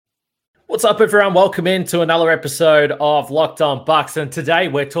What's up, everyone? Welcome into another episode of Locked On Bucks. And today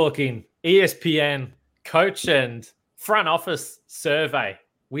we're talking ESPN coach and front office survey.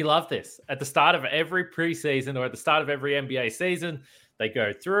 We love this. At the start of every preseason or at the start of every NBA season, they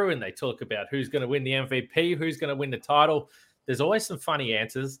go through and they talk about who's going to win the MVP, who's going to win the title. There's always some funny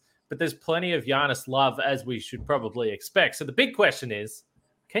answers, but there's plenty of Giannis love, as we should probably expect. So the big question is,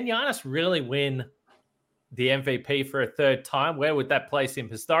 can Giannis really win the MVP for a third time? Where would that place him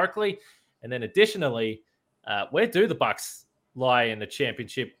historically? And then additionally, where do the Bucks lie in the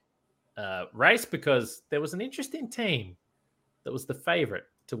championship race? Because there was an interesting team that was the favorite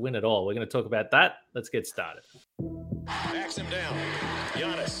to win it all. We're going to talk about that. Let's get started. Backs him down.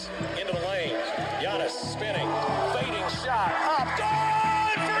 Giannis into the lane. Giannis spinning. Fading shot. Up.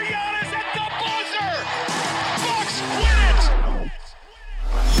 Good for Giannis at the buzzer. Bucks win it.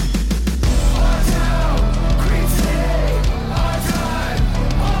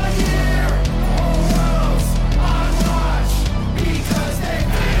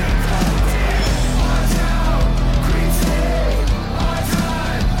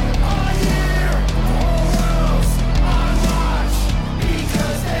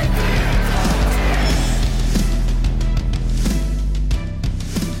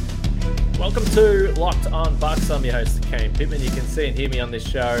 Welcome to Locked On Bucks. I'm your host, Kane Pittman. You can see and hear me on this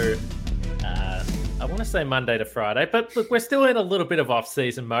show, I want to say Monday to Friday, but look, we're still in a little bit of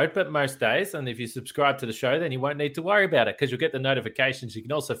off-season mode, but most days, and if you subscribe to the show, then you won't need to worry about it because you'll get the notifications. You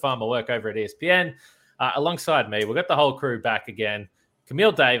can also find my work over at ESPN. Alongside me, we've got the whole crew back again.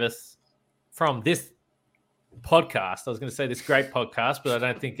 Camille Davis from this podcast. I was going to say this great podcast, but I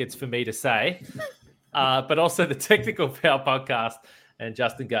don't think it's for me to say. But also the Technical Foul podcast, and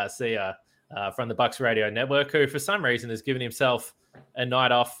Justin Garcia from the Bucks Radio Network, who for some reason has given himself a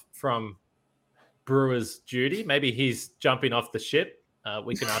night off from Brewers duty. Maybe he's jumping off the ship.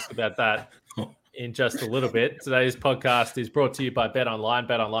 We can ask about that in just a little bit. Today's podcast is brought to you by BetOnline.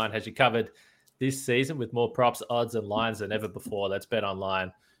 BetOnline has you covered this season with more props, odds, and lines than ever before. That's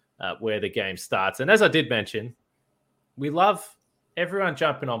BetOnline, where the game starts. And as I did mention, we love everyone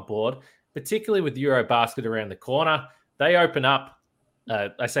jumping on board, particularly with Eurobasket around the corner. They open up.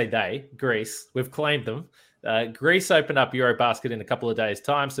 I say they, Greece. We've claimed them. Greece opened up Eurobasket in a couple of days'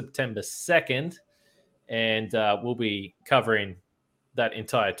 time, September 2nd, and we'll be covering that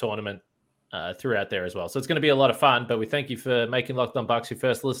entire tournament throughout there as well. So it's going to be a lot of fun, but we thank you for making Locked On Bucks your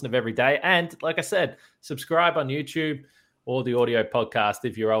first listen of every day. And like I said, subscribe on YouTube or the audio podcast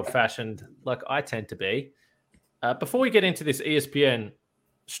if you're old-fashioned like I tend to be. Before we get into this ESPN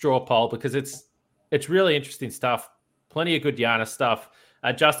straw poll, because it's really interesting stuff, plenty of good Giannis stuff.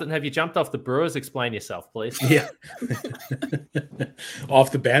 Justin, have you jumped off the Brewers? Explain yourself, please. Yeah.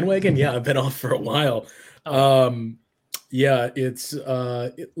 Off the bandwagon? Yeah, I've been off for a while. Yeah, it's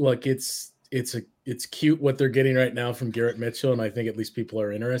cute what they're getting right now from Garrett Mitchell, and I think at least people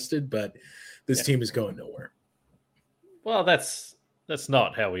are interested, but this team is going nowhere. Well, that's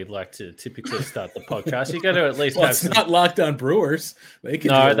not how we'd like to typically start the podcast. You got to at least well, have it's not Locked On Brewers. They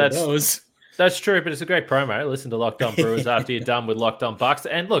can do those. That's true, but it's a great promo. Listen to Locked On Brewers after you're done with Locked On Bucks.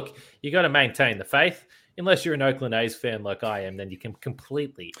 And look, you got to maintain the faith. Unless you're an Oakland A's fan like I am, then you can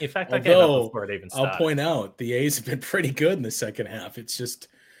completely. In fact, I gave up before it even started. I'll point out the A's have been pretty good in the second half. It's just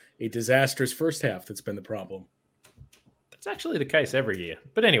a disastrous first half that's been the problem. That's actually the case every year.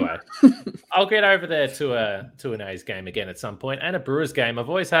 But anyway, I'll get over there to an A's game again at some point and a Brewers game. I've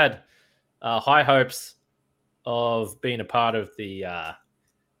always had high hopes of being a part of the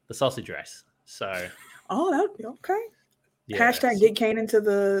sausage race. So, okay. Yeah, Hashtag get Kane into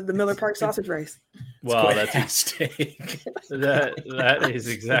the Miller Park sausage race. Well, that's hashtag. that is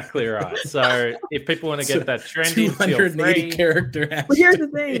exactly right. So, if people want to get that trending, 280 character hashtag. But here's the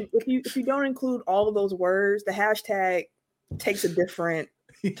thing: if you don't include all of those words, the hashtag takes a different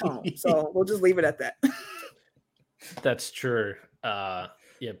tone. So we'll just leave it at that. That's true.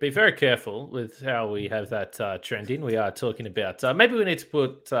 Yeah, be very careful with how we have that trending. We are talking about maybe we need to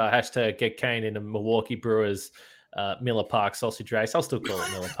put hashtag get Kane in a Milwaukee Brewers Miller Park sausage race. I'll still call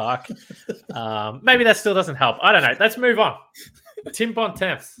it Miller Park. Maybe that still doesn't help. I don't know. Let's move on. Tim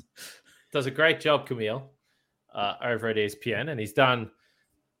Bontemps does a great job, Camille, over at ESPN, and he's done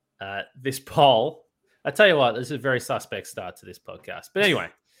this poll. I tell you what, this is a very suspect start to this podcast. But anyway,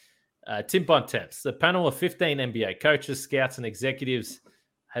 Tim Bontemps, the panel of 15 NBA coaches, scouts, and executives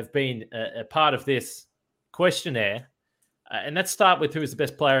have been a part of this questionnaire. And let's start with who is the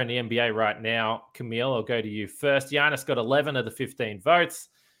best player in the NBA right now. Camille, I'll go to you first. Giannis got 11 of the 15 votes.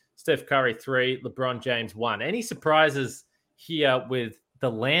 Steph Curry, 3. LeBron James, 1. Any surprises here with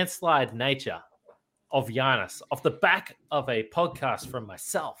the landslide nature of Giannis off the back of a podcast from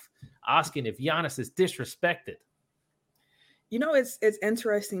myself asking if Giannis is disrespected. You know, it's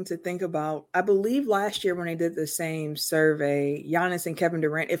interesting to think about. I believe last year when they did the same survey, Giannis and Kevin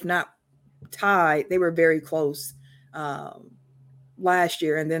Durant, if not tied, they were very close last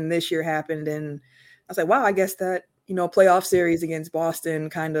year. And then this year happened. And I was like, wow, I guess that, playoff series against Boston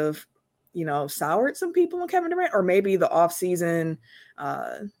kind of, soured some people on Kevin Durant, or maybe the offseason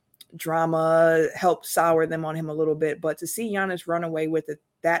drama helped sour them on him a little bit. But to see Giannis run away with it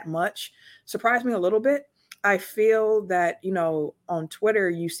that much surprised me a little bit. I feel that, on Twitter,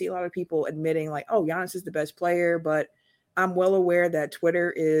 you see a lot of people admitting like, oh, Giannis is the best player, but I'm well aware that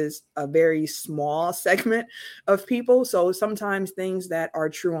Twitter is a very small segment of people. So sometimes things that are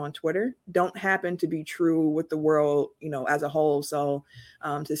true on Twitter don't happen to be true with the world, as a whole. So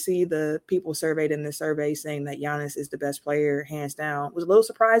to see the people surveyed in the survey saying that Giannis is the best player, hands down, was a little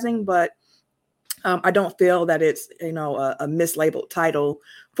surprising, but I don't feel that it's, a mislabeled title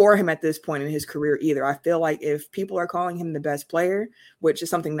for him at this point in his career either. I feel like if people are calling him the best player, which is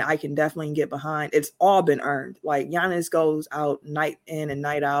something that I can definitely get behind, it's all been earned. Like Giannis goes out night in and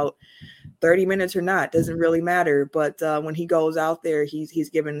night out, 30 minutes or not, doesn't really matter. But when he goes out there,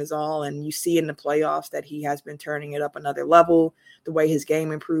 he's giving his all. And you see in the playoffs that he has been turning it up another level, the way his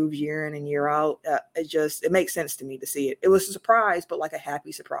game improves year in and year out. It makes sense to me to see it. It was a surprise, but like a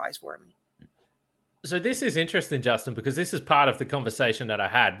happy surprise for me. So this is interesting, Justin, because this is part of the conversation that I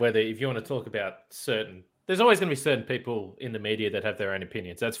had, whether if you want to talk about there's always going to be certain people in the media that have their own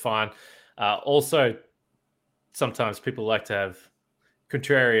opinions. That's fine. Also, sometimes people like to have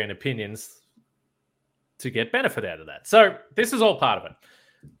contrarian opinions to get benefit out of that. So this is all part of it.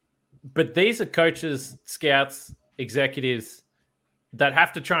 But these are coaches, scouts, executives that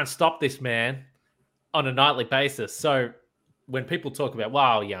have to try and stop this man on a nightly basis. So when people talk about,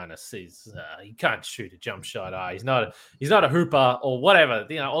 wow, Giannis, he can't shoot a jump shot. He's not a hooper or whatever,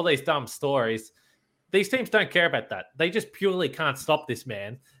 all these dumb stories. These teams don't care about that. They just purely can't stop this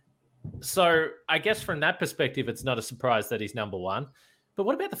man. So I guess from that perspective, it's not a surprise that he's number one. But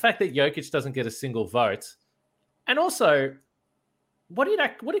what about the fact that Jokic doesn't get a single vote? And also, what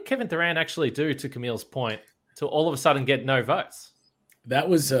did Kevin Durant actually do, to Camille's point, to all of a sudden get no votes? That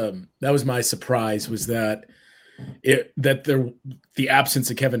was my surprise, was that the absence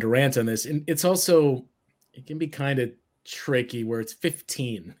of Kevin Durant on this. And it can be kind of tricky where it's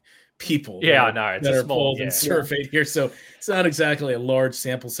 15 people. Yeah, I know. It's that a are small and surveyed here. So it's not exactly a large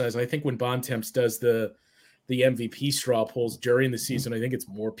sample size. I think when Bontemps does the MVP straw polls during the season, I think it's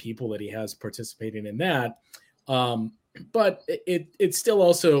more people that he has participating in that. But it's still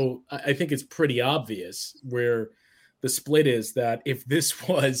also, I think it's pretty obvious where the split is, that if this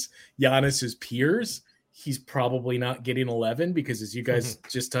was Giannis's peers, he's probably not getting 11 because, as you guys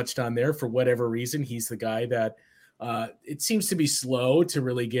just touched on there, for whatever reason, he's the guy that it seems to be slow to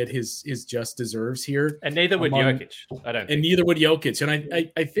really get his just deserves here. And neither would Jokic. Neither would Jokic.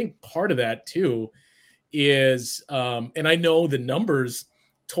 And I think part of that too is, and I know the numbers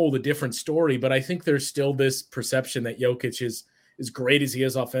told a different story, but I think there's still this perception that Jokic is as great as he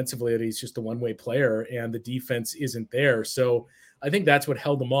is offensively, that he's just a one-way player and the defense isn't there. So I think that's what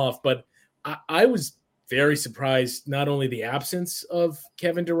held him off. But I was very surprised, not only the absence of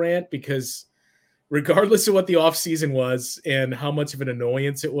Kevin Durant, because regardless of what the offseason was and how much of an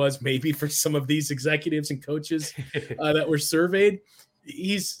annoyance it was, maybe for some of these executives and coaches that were surveyed,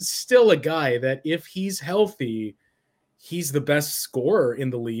 he's still a guy that if he's healthy, he's the best scorer in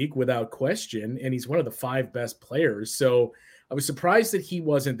the league without question. And he's one of the 5 best players. So I was surprised that he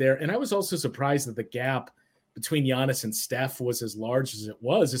wasn't there. And I was also surprised that the gap between Giannis and Steph was as large as it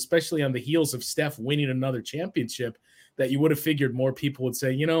was, especially on the heels of Steph winning another championship, that you would have figured more people would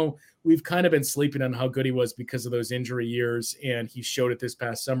say, we've kind of been sleeping on how good he was because of those injury years, and he showed it this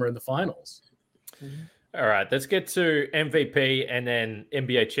past summer in the finals. All right, let's get to MVP and then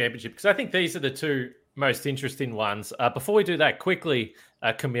NBA championship, because I think these are the two most interesting ones. Before we do that, quickly,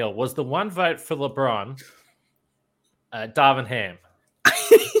 Camille, was the one vote for LeBron Darvin Ham?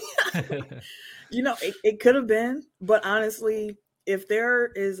 It could have been, but honestly, if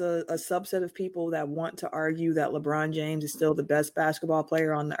there is a subset of people that want to argue that LeBron James is still the best basketball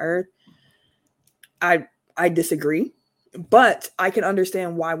player on the earth, I disagree. But I can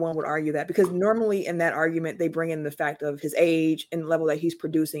understand why one would argue that, because normally in that argument, they bring in the fact of his age and the level that he's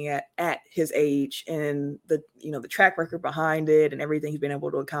producing at his age, and the track record behind it and everything he's been able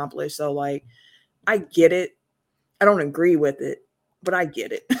to accomplish. So like, I get it. I don't agree with it, but I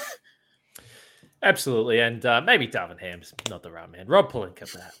get it. Absolutely. And maybe Darvin Ham's not the right man. Rob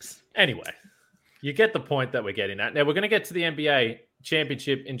Pelinka, perhaps. Anyway. You get the point that we're getting at. Now, we're going to get to the NBA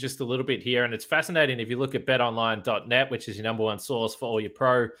championship in just a little bit here, and it's fascinating if you look at betonline.net, which is your number one source for all your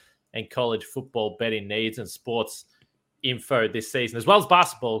pro and college football betting needs and sports info this season, as well as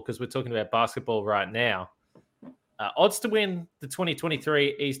basketball, because we're talking about basketball right now. Odds to win the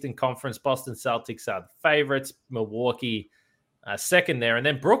 2023 Eastern Conference, Boston Celtics are the favorites, Milwaukee second there, and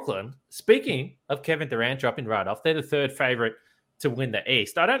then Brooklyn, speaking of Kevin Durant dropping right off, they're the third favorite to win the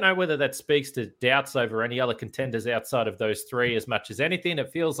East. I don't know whether that speaks to doubts over any other contenders outside of those three as much as anything.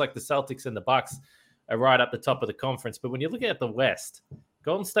 It feels like the Celtics and the Bucks are right up the top of the conference. But when you look at the West,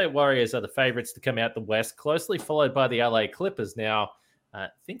 Golden State Warriors are the favorites to come out the West, closely followed by the LA Clippers. Now,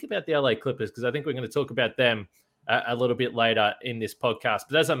 think about the LA Clippers, because I think we're going to talk about them a little bit later in this podcast.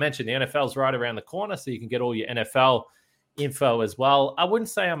 But as I mentioned, the NFL's right around the corner, so you can get all your NFL info as well. I wouldn't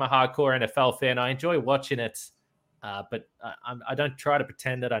say I'm a hardcore NFL fan. I enjoy watching it. But I don't try to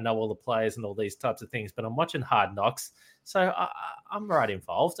pretend that I know all the players and all these types of things, but I'm watching Hard Knocks. So I'm right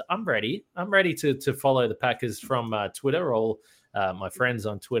involved. I'm ready. I'm ready to follow the Packers from Twitter, all my friends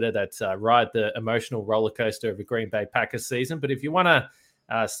on Twitter that ride the emotional roller coaster of a Green Bay Packers season. But if you want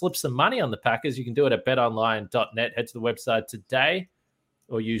to slip some money on the Packers, you can do it at betonline.net. Head to the website today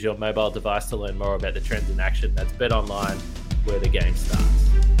or use your mobile device to learn more about the trends in action. That's BetOnline, where the game starts.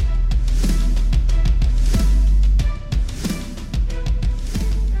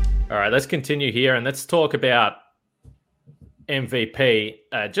 All right, let's continue here and let's talk about MVP.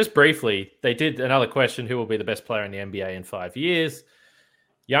 Just briefly, they did another question, who will be the best player in the NBA in 5 years?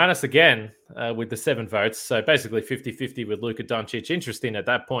 Giannis again with the 7 votes. So basically 50-50 with Luka Doncic. Interesting, at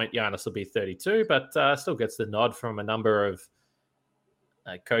that point, Giannis will be 32, but still gets the nod from a number of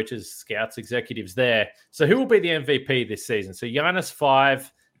coaches, scouts, executives there. So who will be the MVP this season? So Giannis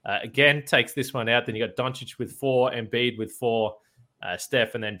 5, again, takes this one out. Then you got Doncic with 4, Embiid with 4,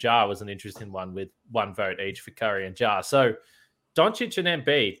 Steph, and then Ja was an interesting one with 1 vote each for Curry and Ja. So Doncic and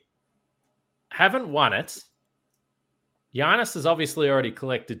Embiid haven't won it. Giannis has obviously already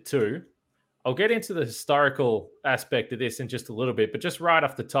collected 2. I'll get into the historical aspect of this in just a little bit, but just right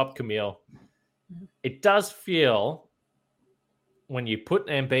off the top, Camille, it does feel, when you put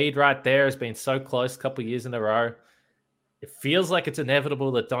Embiid right there, has been so close a couple of years in a row, it feels like it's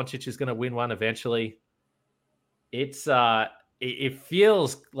inevitable that Doncic is going to win one eventually. It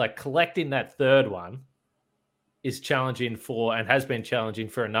feels like collecting that third one is challenging for, and has been challenging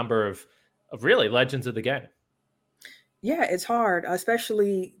for, a number of really legends of the game. Yeah, it's hard,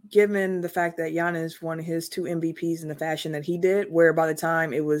 especially given the fact that Giannis won his 2 MVPs in the fashion that he did, where by the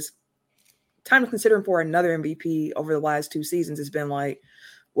time it was time to consider him for another MVP over the last 2 seasons, it's been like,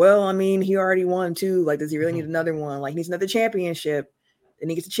 well, I mean, he already won 2. Like, does he really need another one? Like, he needs another championship. Then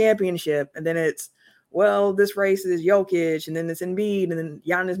he gets a championship. And then it's, well, this race is Jokic, and then it's Embiid, and then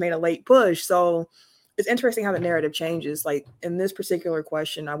Giannis made a late push. So it's interesting how the narrative changes. Like, in this particular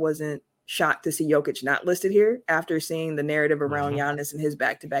question, I wasn't shocked to see Jokic not listed here after seeing the narrative around Giannis and his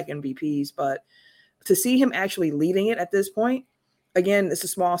back-to-back MVPs. But to see him actually leading it at this point, again, it's a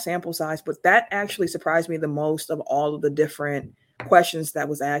small sample size, but that actually surprised me the most of all of the different questions that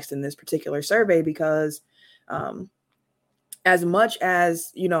was asked in this particular survey, because as much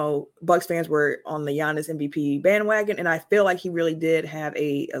as, you know, Bucks fans were on the Giannis MVP bandwagon, and I feel like he really did have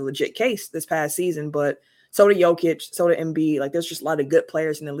a legit case this past season, but so did Jokic, so did Embiid. Like, there's just a lot of good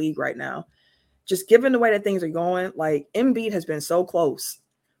players in the league right now. Just given the way that things are going, like, Embiid has been so close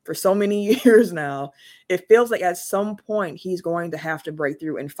for so many years now. It feels like at some point he's going to have to break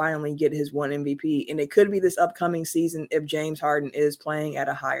through and finally get his 1 MVP. And it could be this upcoming season if James Harden is playing at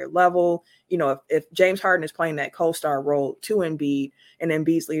a higher level. You know, if James Harden is playing that co-star role to Embiid, and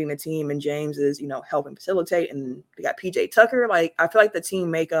Embiid's leading the team and James is, you know, helping facilitate, and they got PJ Tucker. Like, I feel like the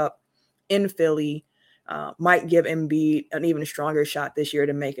team makeup in Philly might give Embiid an even stronger shot this year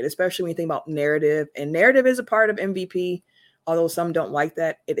to make it, especially when you think about narrative. And narrative is a part of MVP. Although some don't like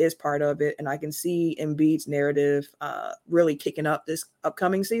that, it is part of it. And I can see Embiid's narrative really kicking up this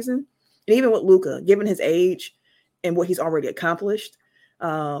upcoming season. And even with Luka, given his age and what he's already accomplished,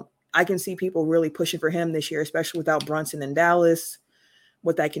 I can see people really pushing for him this year, especially without Brunson in Dallas,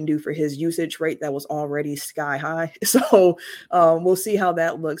 what that can do for his usage rate that was already sky high. So we'll see how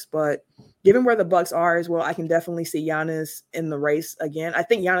that looks. But given where the Bucks are as well, I can definitely see Giannis in the race again. I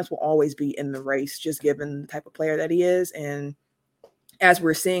think Giannis will always be in the race, just given the type of player that he is. And as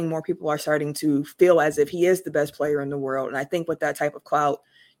we're seeing, more people are starting to feel as if he is the best player in the world. And I think with that type of clout,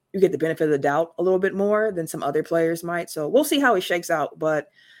 you get the benefit of the doubt a little bit more than some other players might. So we'll see how he shakes out. But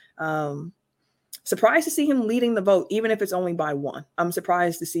surprised to see him leading the vote, even if it's only by 1. I'm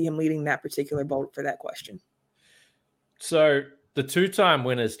surprised to see him leading that particular vote for that question. So the 2-time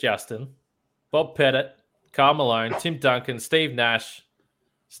winners, Justin, Bob Pettit, Karl Malone, Tim Duncan, Steve Nash.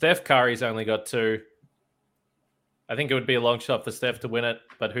 Steph Curry's only got 2. I think it would be a long shot for Steph to win it,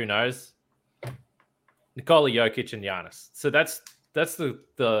 but who knows? Nikola Jokic and Giannis. So that's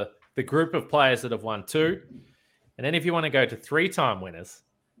the group of players that have won 2. And then if you want to go to 3-time winners,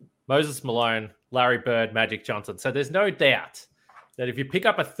 Moses Malone, Larry Bird, Magic Johnson. So there's no doubt that if you pick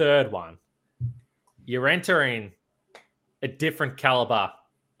up a third one, you're entering a different caliber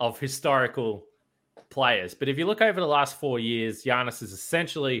of historical players. But if you look over the last 4 years, Giannis is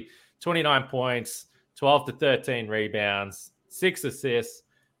essentially 29 points, 12 to 13 rebounds, 6 assists.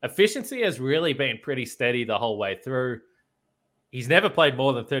 Efficiency has really been pretty steady the whole way through. He's never played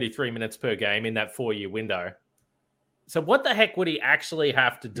more than 33 minutes per game in that 4-year window. So what the heck would he actually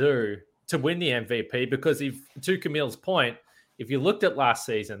have to do to win the MVP? Because if, to Camille's point, if you looked at last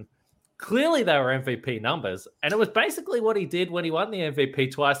season, clearly they were MVP numbers. And it was basically what he did when he won the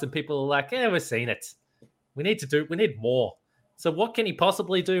MVP twice. And people are like, yeah, we've seen it. We need more. So what can he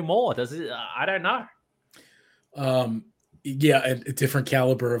possibly do more? I don't know. Yeah, a different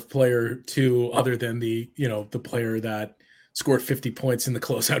caliber of player too, other than the player that scored 50 points in the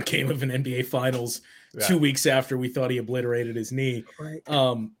closeout game of an NBA Finals 2 weeks after we thought he obliterated his knee. Right.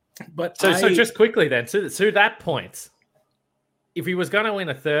 But so just quickly then, to that point, if he was going to win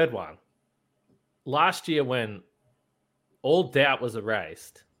a third one, last year when all doubt was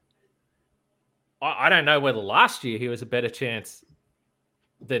erased, I don't know whether last year he was a better chance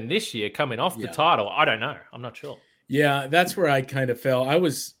than this year coming off the title. I don't know. I'm not sure. Yeah, that's where I kind of fell. I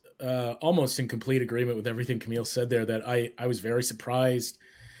was almost in complete agreement with everything Camille said there, that I was very surprised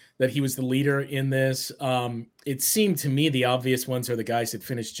that he was the leader in this. It seemed to me the obvious ones are the guys that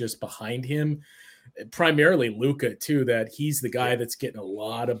finished just behind him, primarily Luka too, that he's the guy that's getting a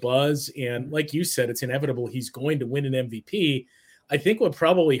lot of buzz. And like you said, it's inevitable he's going to win an MVP. I think what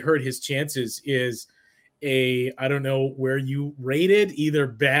probably hurt his chances is I don't know where you rated, either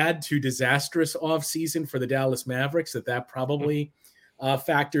bad to disastrous offseason for the Dallas Mavericks, that probably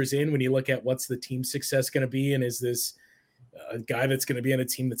factors in when you look at what's the team success going to be. And is this a guy that's going to be on a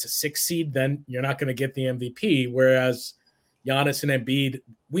team that's a 6 seed, then you're not going to get the MVP. Whereas Giannis and Embiid,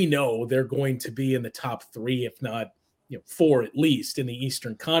 we know they're going to be in the top 3, if not 4 at least in the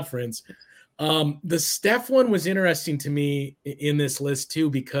Eastern Conference. The Steph one was interesting to me in this list too,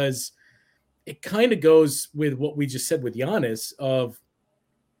 because it kind of goes with what we just said with Giannis of,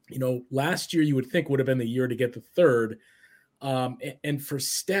 last year you would think would have been the year to get the third. And for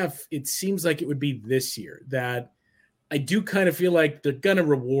Steph, it seems like it would be this year that I do kind of feel like they're going to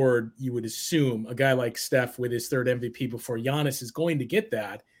reward, you would assume, a guy like Steph with his third MVP before Giannis is going to get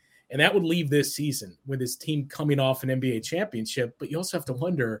that. And that would leave this season with his team coming off an NBA championship. But you also have to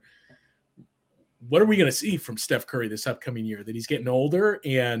wonder, what are we going to see from Steph Curry this upcoming year? That he's getting older,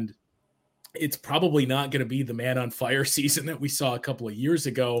 and it's probably not going to be the man on fire season that we saw a couple of years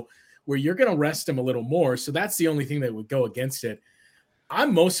ago, where you're going to rest him a little more. So that's the only thing that would go against it.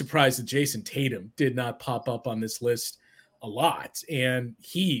 I'm most surprised that Jason Tatum did not pop up on this list a lot. And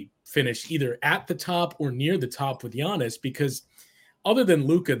he finished either at the top or near the top with Giannis, because other than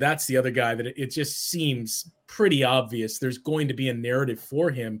Luka, that's the other guy that it just seems pretty obvious there's going to be a narrative for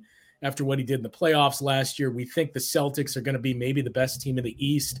him after what he did in the playoffs last year. We think the Celtics are going to be maybe the best team in the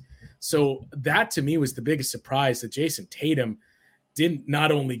East. So that to me was the biggest surprise, that Jason Tatum didn't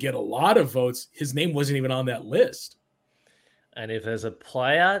not only get a lot of votes, his name wasn't even on that list. And if there's a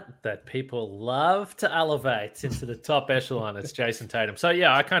player that people love to elevate into the top echelon, it's Jason Tatum. So,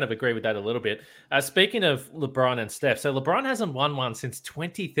 yeah, I kind of agree with that a little bit. Speaking of LeBron and Steph, so LeBron hasn't won one since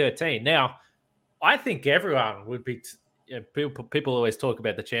 2013. Now, I think everyone would be people always talk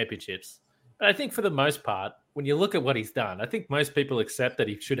about the championships. But I think for the most part, when you look at what he's done, I think most people accept that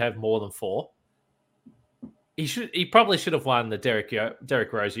he should have more than 4. He probably should have won the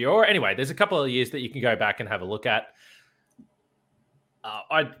Derrick Rose year. Or anyway, there's a couple of years that you can go back and have a look at.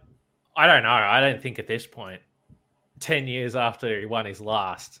 I don't know. I don't think at this point, 10 years after he won his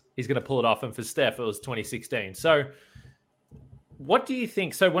last, he's going to pull it off. And for Steph, it was 2016. So what do you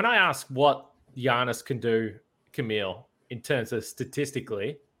think? So when I ask what Giannis can do, Camille, in terms of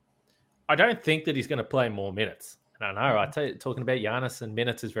statistically, I don't think that he's going to play more minutes. And I know talking about Giannis and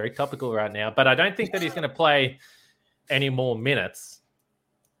minutes is very topical right now, but I don't think that he's going to play any more minutes.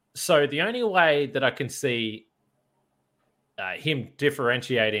 So the only way that I can see him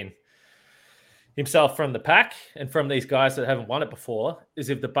differentiating himself from the pack and from these guys that haven't won it before is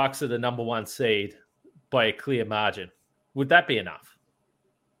if the Bucks are the number 1 seed by a clear margin. Would that be enough?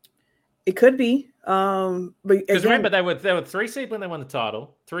 It could be. Because remember, they were 3 seed when they won the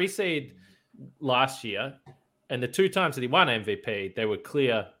title, 3 seed last year, and the 2 times that he won MVP, they were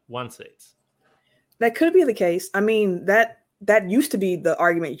clear 1 seeds. That could be the case. I mean, that used to be the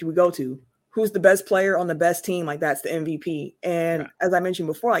argument you would go to. Who's the best player on the best team? Like, that's the MVP. And as I mentioned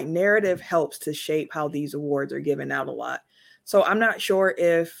before, like, narrative helps to shape how these awards are given out a lot. So I'm not sure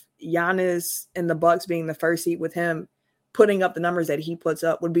if Giannis and the Bucks being the first seed with him putting up the numbers that he puts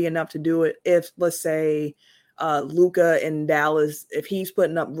up would be enough to do it. If, let's say, Luka in Dallas, if he's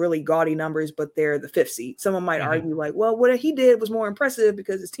putting up really gaudy numbers, but they're the fifth seed, someone might argue like, well, what he did was more impressive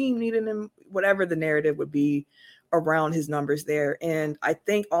because his team needed him, whatever the narrative would be around his numbers there. And I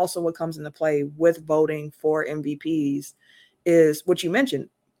think also what comes into play with voting for MVPs is what you mentioned.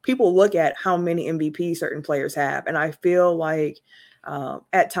 People look at how many MVPs certain players have. And I feel like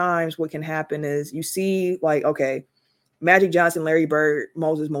at times what can happen is you see like, okay, Magic Johnson, Larry Bird,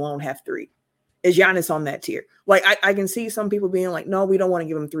 Moses Malone have 3. Is Giannis on that tier? Like, I can see some people being like, no, we don't want to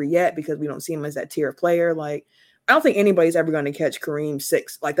give him 3 yet because we don't see him as that tier of player. Like, I don't think anybody's ever going to catch Kareem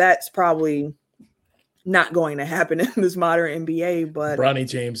 6. Like, that's probably not going to happen in this modern NBA. But Bronny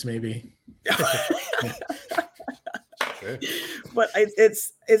James, maybe. But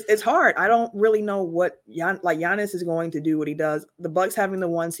it's hard. I don't really know what Giannis is going to do what he does. The Bucks having the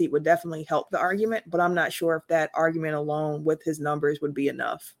 1 seat would definitely help the argument, but I'm not sure if that argument alone with his numbers would be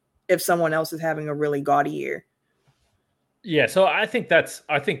enough if someone else is having a really gaudy year. Yeah, so I think that's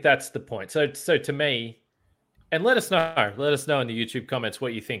the point. So to me, and let us know in the YouTube comments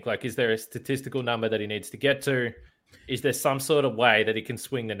what you think. Like, is there a statistical number that he needs to get to? Is there some sort of way that he can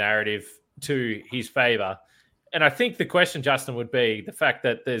swing the narrative to his favor? And I think the question, Justin, would be the fact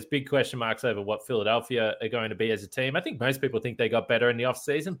that there's big question marks over what Philadelphia are going to be as a team. I think most people think they got better in the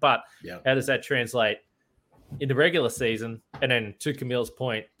offseason, but how does that translate in the regular season? And then to Camille's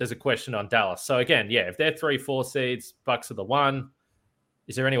point, there's a question on Dallas. So again, if they're 3-4 seeds, Bucks are the 1.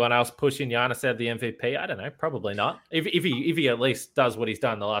 Is there anyone else pushing Giannis out of the MVP? I don't know. Probably not. If he at least does what he's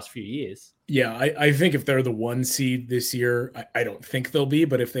done the last few years. Yeah, I think if they're the 1 seed this year, I don't think they'll be,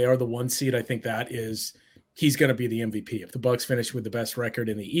 but if they are the 1 seed, I think he's going to be the MVP. If the Bucks finish with the best record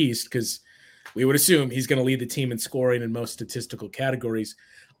in the East, because we would assume he's going to lead the team in scoring in most statistical categories.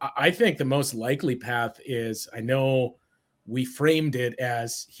 I think the most likely path is, I know we framed it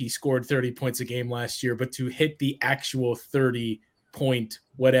as he scored 30 points a game last year, but to hit the actual 30-point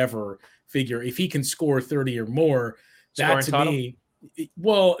whatever figure, if he can score 30 or more, that to me,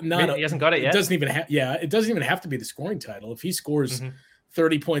 well, not he hasn't got it yet. It doesn't even have to be the scoring title. If he scores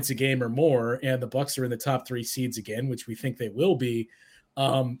 30 points a game or more, and the Bucks are in the top 3 seeds again, which we think they will be,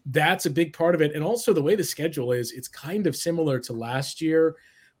 that's a big part of it. And also the way the schedule is, it's kind of similar to last year,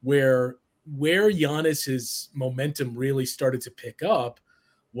 where Giannis's momentum really started to pick up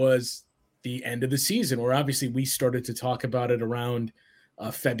was the end of the season, where obviously we started to talk about it around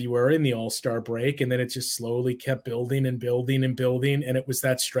February in the All-Star break, and then it just slowly kept building and building and building, and it was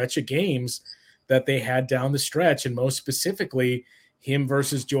that stretch of games that they had down the stretch, and most specifically him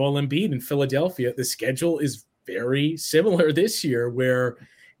versus Joel Embiid in Philadelphia. The schedule is very similar this year, where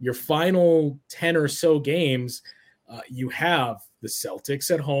your final 10 or so games, you have the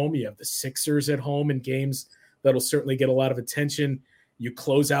Celtics at home, you have the Sixers at home in games that'll certainly get a lot of attention. You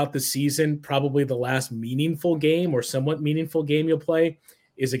close out the season, probably the last meaningful game or somewhat meaningful game you'll play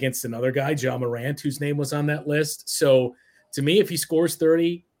is against another guy, Ja Morant, whose name was on that list. So to me, if he scores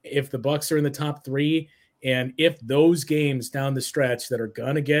 30, if the Bucks are in the top 3, and if those games down the stretch that are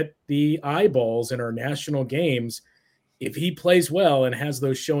going to get the eyeballs in our national games, if he plays well and has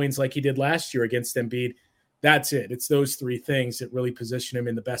those showings like he did last year against Embiid, that's it. It's those 3 things that really position him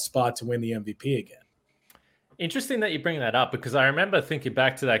in the best spot to win the MVP again. Interesting that you bring that up, because I remember thinking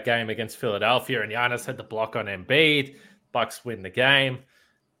back to that game against Philadelphia, and Giannis had the block on Embiid. Bucks win the game.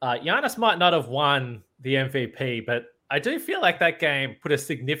 Giannis might not have won the MVP, but I do feel like that game put a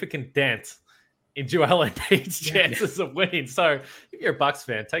significant dent in Joel Embiid's chances of winning. So if you're a Bucks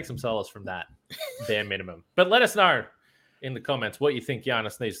fan, take some solace from that, bare minimum. But let us know in the comments what you think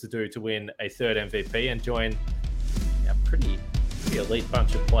Giannis needs to do to win a 3rd MVP and join a pretty elite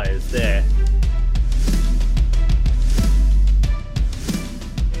bunch of players there.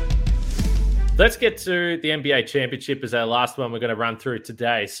 Let's get to the NBA Championship as our last one we're going to run through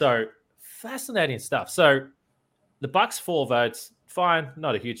today. So fascinating stuff. So the Bucks 4 votes, fine,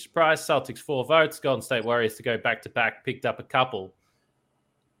 not a huge surprise. Celtics 4 votes. Golden State Warriors to go back-to-back, picked up a couple.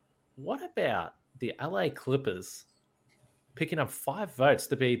 What about the LA Clippers picking up 5 votes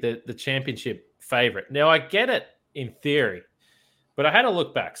to be the championship favorite? Now, I get it in theory, but I had a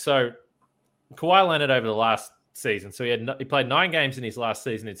look back. So Kawhi Leonard over the last season, so he played 9 games in his last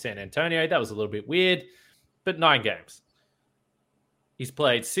season in San Antonio. That was a little bit weird, but 9 games. He's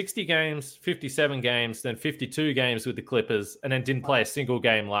played 60 games, 57 games, then 52 games with the Clippers, and then didn't play a single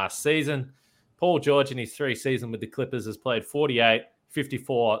game last season. Paul George in his 3 seasons with the Clippers has played 48,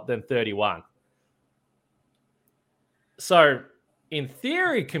 54, then 31. So, in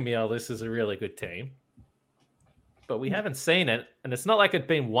theory, Camille, this is a really good team. But we haven't seen it. And it's not like it's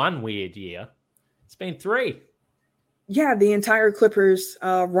been one weird year. It's been 3. Yeah, the entire Clippers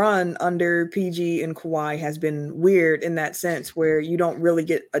run under PG and Kawhi has been weird in that sense, where you don't really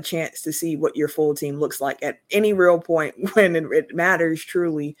get a chance to see what your full team looks like at any real point when it matters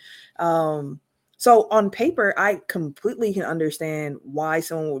truly. So on paper, I completely can understand why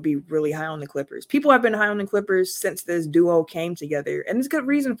someone would be really high on the Clippers. People have been high on the Clippers since this duo came together, and there's good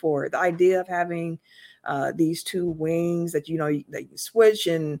reason for it. The idea of having these 2 wings that that you switch,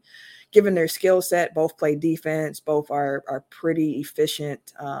 and given their skill set, both play defense, both are pretty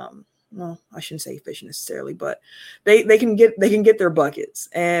efficient. Well, I shouldn't say efficient necessarily, but they can get their buckets.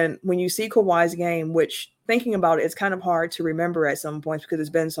 And when you see Kawhi's game, which thinking about it, it's kind of hard to remember at some points because it's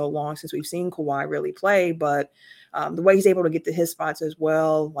been so long since we've seen Kawhi really play. But the way he's able to get to his spots as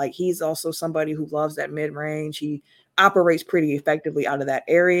well, like he's also somebody who loves that mid range. He operates pretty effectively out of that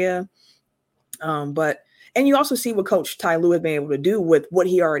area. And you also see what Coach Ty Lue has been able to do with what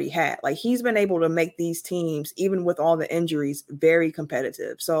he already had. Like he's been able to make these teams, even with all the injuries, very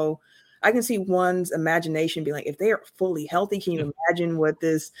competitive. So I can see one's imagination being like, if they are fully healthy, can you imagine what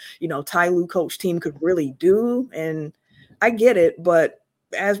this, Ty Lue coach team could really do? And I get it, but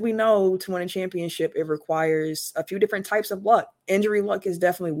as we know, to win a championship, it requires a few different types of luck. Injury luck is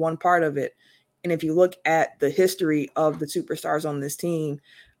definitely one part of it. And if you look at the history of the superstars on this team,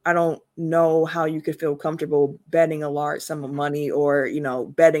 I don't know how you could feel comfortable betting a large sum of money or,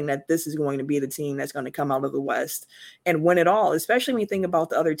 betting that this is going to be the team that's going to come out of the West and win it all, especially when you think about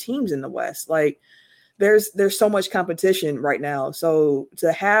the other teams in the West. Like there's so much competition right now. So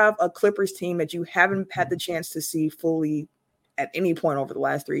to have a Clippers team that you haven't had the chance to see fully at any point over the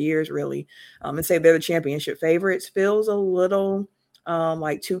last 3 years, really, and say they're the championship favorites feels a little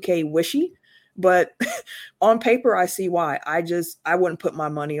like 2K wishy. But on paper, I see why. I wouldn't put my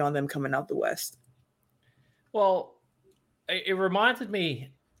money on them coming out the West. Well, it reminded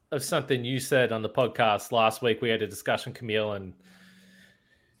me of something you said on the podcast last week. We had a discussion, Camille, and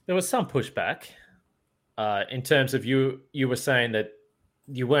there was some pushback in terms of you were saying that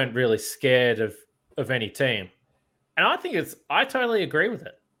you weren't really scared of any team. And I totally agree with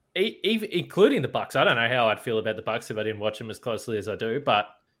it, even including the Bucks. I don't know how I'd feel about the Bucks if I didn't watch them as closely as I do, but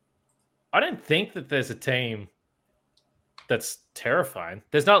I don't think that there's a team that's terrifying.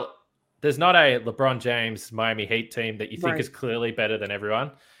 There's not a LeBron James Miami Heat team that you think is clearly better than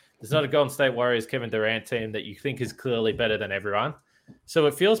everyone. There's not a Golden State Warriors Kevin Durant team that you think is clearly better than everyone. So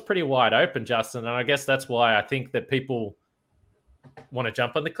it feels pretty wide open, Justin. And I guess that's why I think that people want to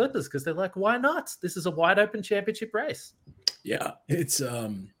jump on the Clippers because they're like, why not? This is a wide open championship race. Yeah, it's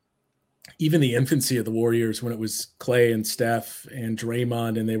even the infancy of the Warriors when it was Clay and Steph and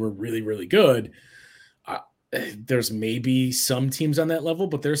Draymond and they were really, really good. There's maybe some teams on that level,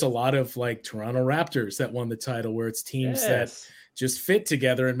 but there's a lot of like Toronto Raptors that won the title where it's teams that just fit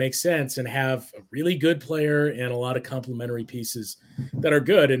together and make sense and have a really good player and a lot of complementary pieces that are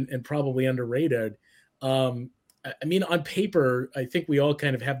good and probably underrated. I mean, on paper, I think we all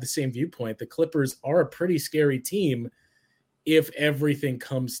kind of have the same viewpoint. The Clippers are a pretty scary team if everything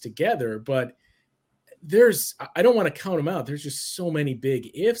comes together, but I don't want to count them out. There's just so many big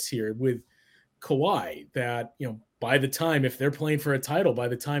ifs here with Kawhi that, by the time, if they're playing for a title, by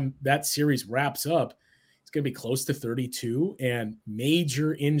the time that series wraps up, it's going to be close to 32 and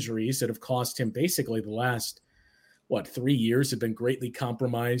major injuries that have cost him basically the last, 3 years have been greatly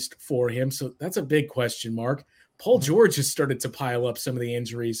compromised for him. So that's a big question mark. Paul George has started to pile up some of the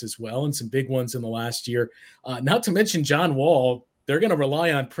injuries as well, and some big ones in the last year. Not to mention John Wall, they're going to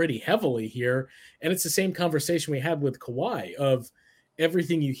rely on pretty heavily here. And it's the same conversation we had with Kawhi of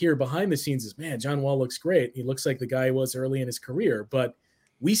everything you hear behind the scenes is, man, John Wall looks great. He looks like the guy he was early in his career, but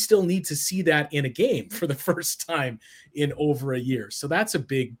we still need to see that in a game for the first time in over a year. So that's a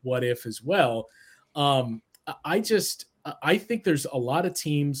big what if as well. I think there's a lot of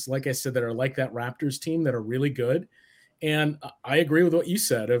teams, like I said, that are like that Raptors team that are really good. And I agree with what you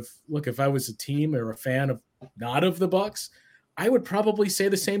said if I was a team or a fan of not of the Bucks, I would probably say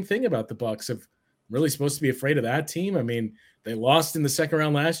the same thing about the Bucks. Of really supposed to be afraid of that team. I mean, they lost in the second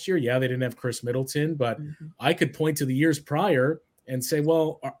round last year. Yeah, they didn't have Chris Middleton, but I could point to the years prior and say,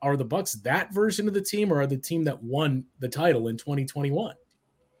 well, are the Bucks that version of the team or are the team that won the title in 2021?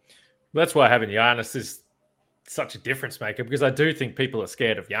 That's why having Giannis is such a difference maker, because I do think people are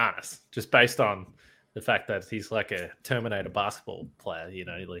scared of Giannis just based on the fact that he's like a Terminator basketball player,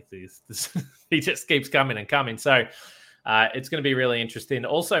 like he just keeps coming and coming. So It's going to be really interesting.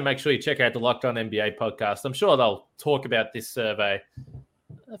 Also, make sure you check out the Locked On NBA podcast. I'm sure they'll talk about this survey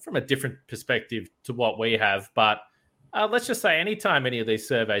from a different perspective to what we have. But let's just say anytime any of these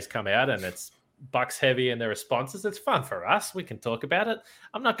surveys come out and it's Bucks heavy in their responses, it's fun for us. We can talk about it.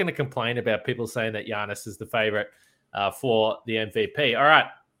 I'm not going to complain about people saying that Giannis is the favorite for the MVP. All right.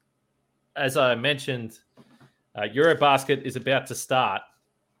 As I mentioned, Eurobasket is about to start,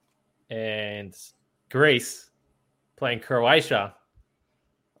 and Greece playing Croatia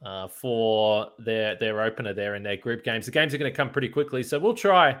for their opener there in their group games. The games are going to come pretty quickly, so we'll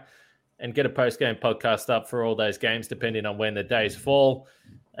try and get a post-game podcast up for all those games, depending on when the days fall.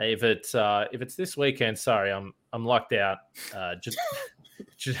 If it's this weekend, sorry, I'm locked out. Just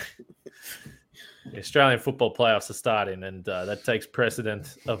the Australian football playoffs are starting, and that takes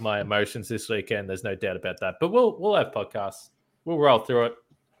precedent of my emotions this weekend. There's no doubt about that. But we'll have podcasts. We'll roll through it.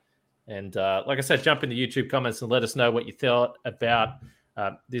 And like I said, jump in the YouTube comments and let us know what you thought about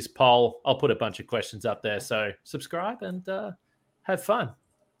this poll. I'll put a bunch of questions up there. So subscribe and have fun.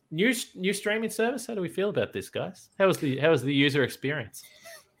 New streaming service. How do we feel about this, guys? How was the user experience?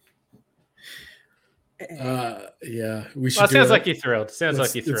 Yeah, we should. Well, it sounds like you're thrilled.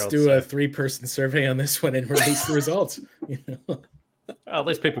 Let's do a 3-person survey on this one and release the results. Well, at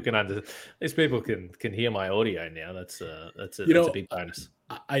least people can At least people can hear my audio now. That's a big bonus.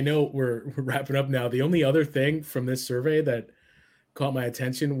 I know we're wrapping up now. The only other thing from this survey that caught my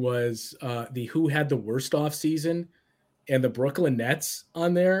attention was the who had the worst off season and the Brooklyn Nets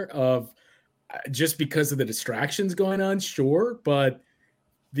on there, of just because of the distractions going on, sure, but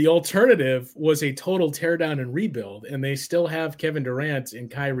the alternative was a total teardown and rebuild, and they still have Kevin Durant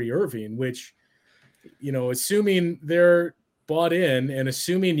and Kyrie Irving, which, assuming they're bought in and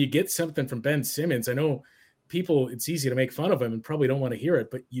assuming you get something from Ben Simmons, I know people, it's easy to make fun of him and probably don't want to hear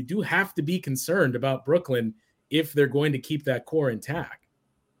it, but you do have to be concerned about Brooklyn if they're going to keep that core intact.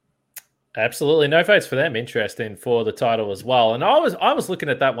 Absolutely. No votes for them. Interesting for the title as well. And I was looking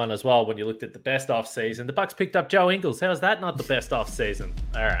at that one as well when you looked at the best off season. The Bucks picked up Joe Ingles. How is that not the best off season?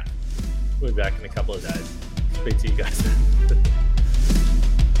 All right. We'll be back in a couple of days. Speak to you guys.